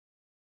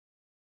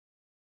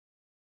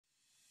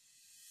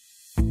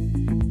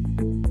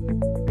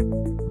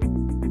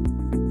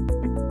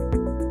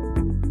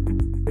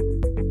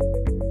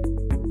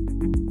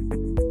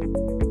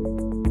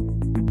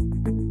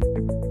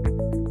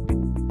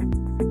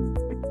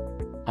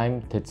I'm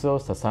Tetsuo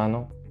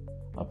Sasano,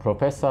 a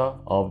professor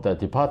of the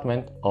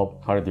Department of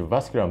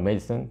Cardiovascular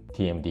Medicine,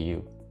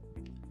 TMDU.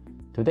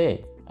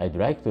 Today, I'd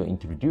like to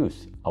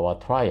introduce our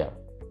trial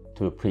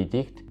to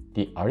predict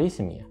the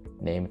arrhythmia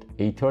named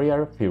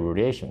atrial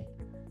fibrillation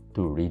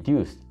to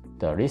reduce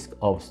the risk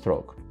of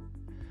stroke.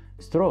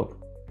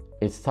 Stroke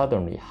is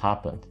suddenly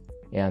happened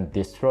and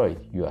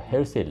destroyed your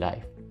healthy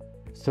life.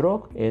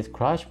 Stroke is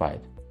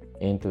classified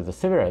into the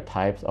several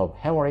types of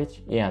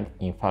hemorrhage and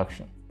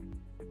infarction.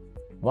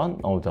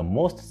 One of the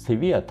most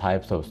severe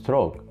types of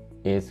stroke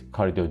is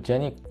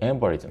cardiogenic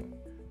embolism.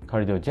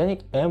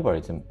 Cardiogenic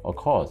embolism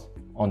occurs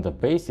on the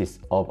basis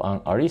of an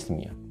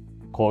arrhythmia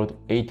called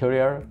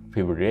atrial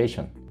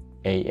fibrillation,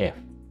 AF.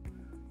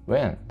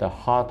 When the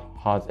heart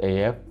has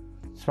AF,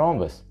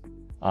 thrombus,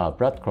 a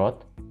blood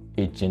clot,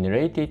 is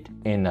generated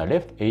in the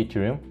left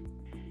atrium,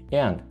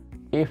 and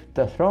if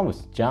the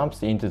thrombus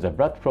jumps into the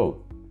blood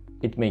flow,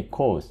 it may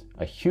cause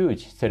a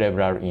huge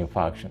cerebral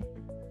infarction.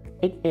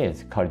 It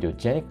is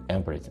cardiogenic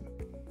embolism.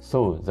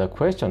 So the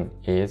question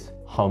is,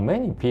 how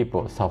many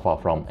people suffer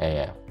from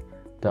AF?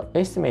 The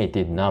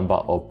estimated number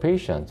of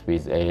patients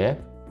with AF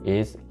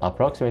is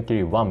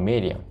approximately 1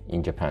 million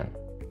in Japan.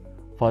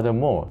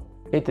 Furthermore,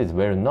 it is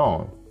well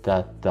known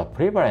that the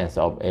prevalence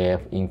of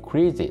AF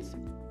increases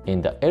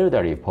in the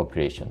elderly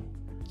population,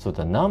 so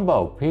the number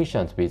of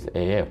patients with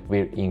AF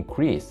will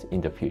increase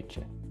in the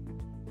future.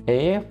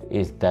 AF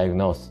is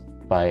diagnosed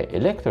by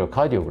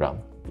electrocardiogram,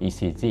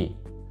 ECG.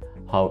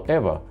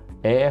 However,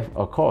 AF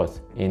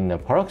occurs in a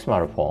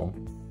paroxysmal form,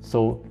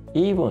 so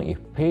even if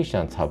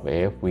patients have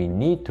AF, we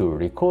need to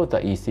record the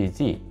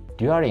ECG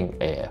during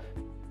AF.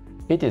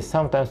 It is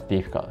sometimes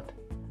difficult.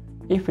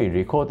 If we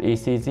record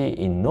ECG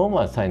in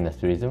normal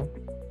sinus rhythm,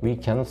 we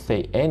cannot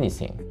say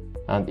anything,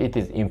 and it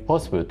is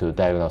impossible to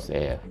diagnose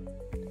AF.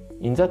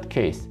 In that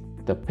case,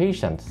 the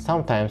patient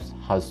sometimes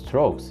has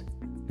strokes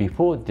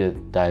before the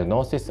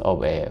diagnosis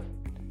of AF.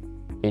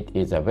 It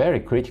is a very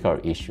critical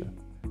issue.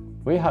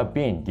 We have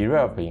been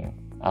developing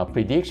a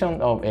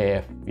prediction of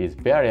AF with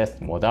various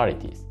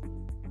modalities.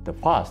 The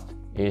first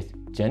is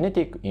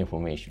genetic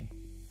information.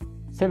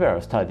 Several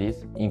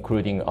studies,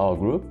 including our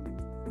group,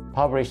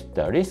 published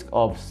the risk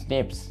of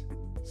SNPs,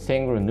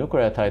 single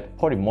nucleotide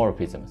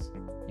polymorphisms,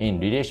 in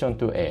relation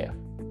to AF.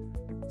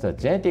 The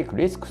genetic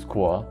risk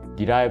score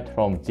derived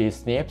from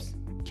these SNPs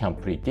can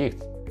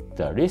predict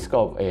the risk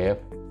of AF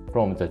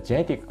from the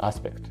genetic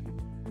aspect.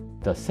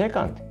 The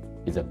second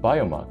is a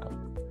biomarker.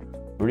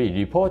 We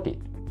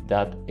reported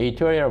that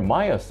atrial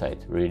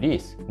myocytes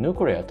release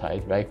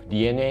nucleotides like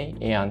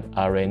DNA and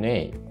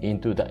RNA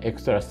into the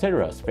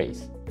extracellular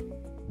space.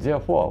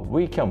 Therefore,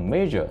 we can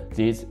measure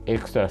these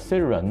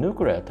extracellular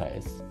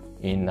nucleotides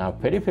in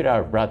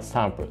peripheral blood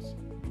samples.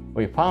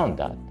 We found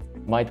that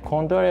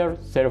mitochondrial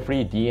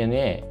cell-free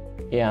DNA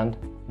and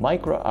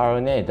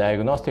MicroRNA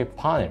diagnostic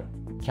panel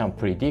can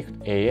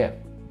predict AF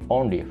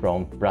only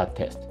from blood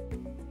test.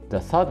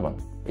 The third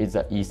one is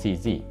the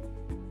ECG.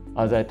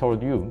 As I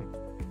told you,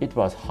 it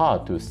was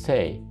hard to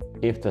say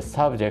if the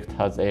subject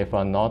has AF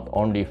or not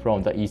only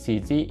from the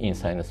ECG in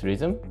sinus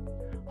rhythm.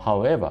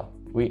 However,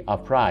 we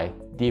applied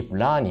deep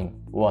learning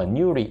or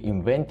newly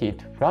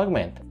invented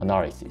fragment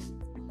analysis.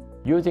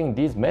 Using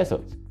these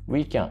methods,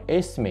 we can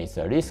estimate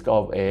the risk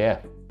of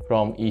AF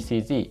from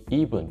ECG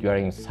even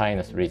during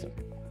sinus rhythm.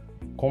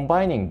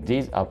 Combining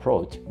this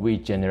approach, we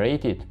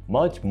generated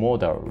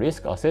multimodal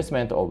risk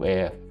assessment of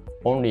AF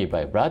only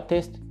by blood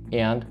test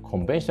and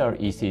conventional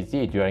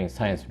ECG during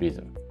sinus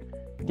rhythm.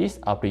 This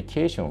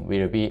application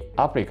will be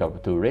applicable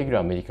to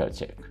regular medical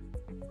check.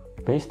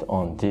 Based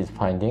on these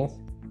findings,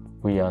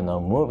 we are now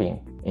moving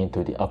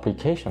into the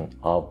application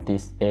of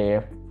this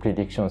AF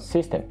prediction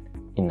system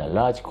in a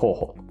large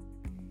cohort.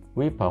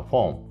 We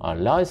perform a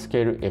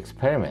large-scale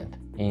experiment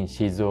in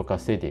Shizuoka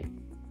City,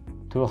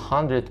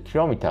 200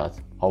 kilometers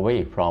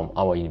away from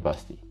our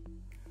university.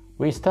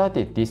 We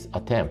started this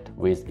attempt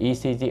with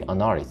ECG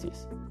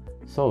analysis,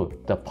 so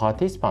the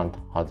participant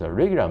has a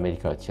regular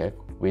medical check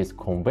with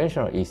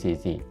conventional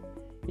ECG,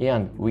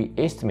 and we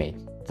estimate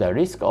the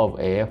risk of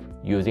AF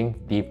using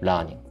deep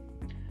learning.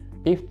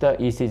 If the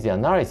ECG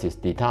analysis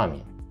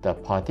determines the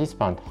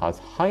participant has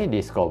high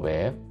risk of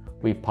AF,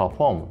 we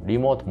perform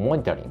remote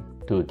monitoring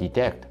to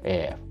detect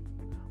AF.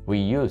 We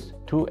use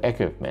two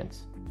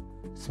equipments,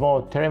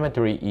 small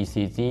telemetry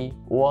ECG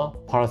or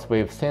pulse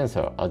wave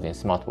sensor as in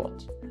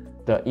smartwatch.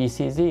 The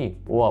ECG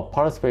or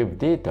pulse wave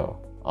data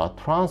are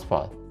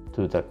transferred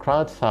to the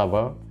cloud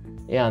server,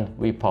 and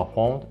we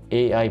performed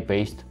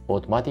AI-based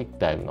automatic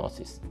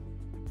diagnosis.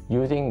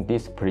 Using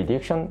this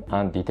prediction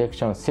and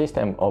detection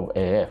system of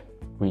AF,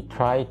 we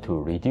try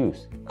to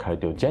reduce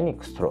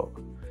cardiogenic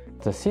stroke.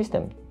 The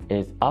system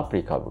is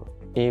applicable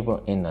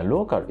even in a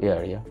local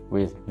area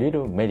with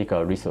little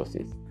medical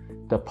resources.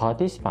 The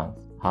participants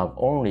have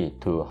only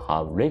to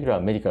have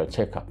regular medical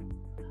checkup.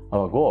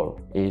 Our goal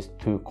is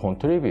to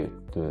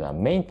contribute to the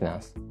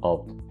maintenance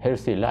of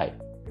healthy life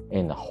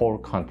in the whole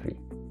country.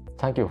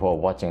 Thank you for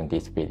watching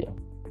this video.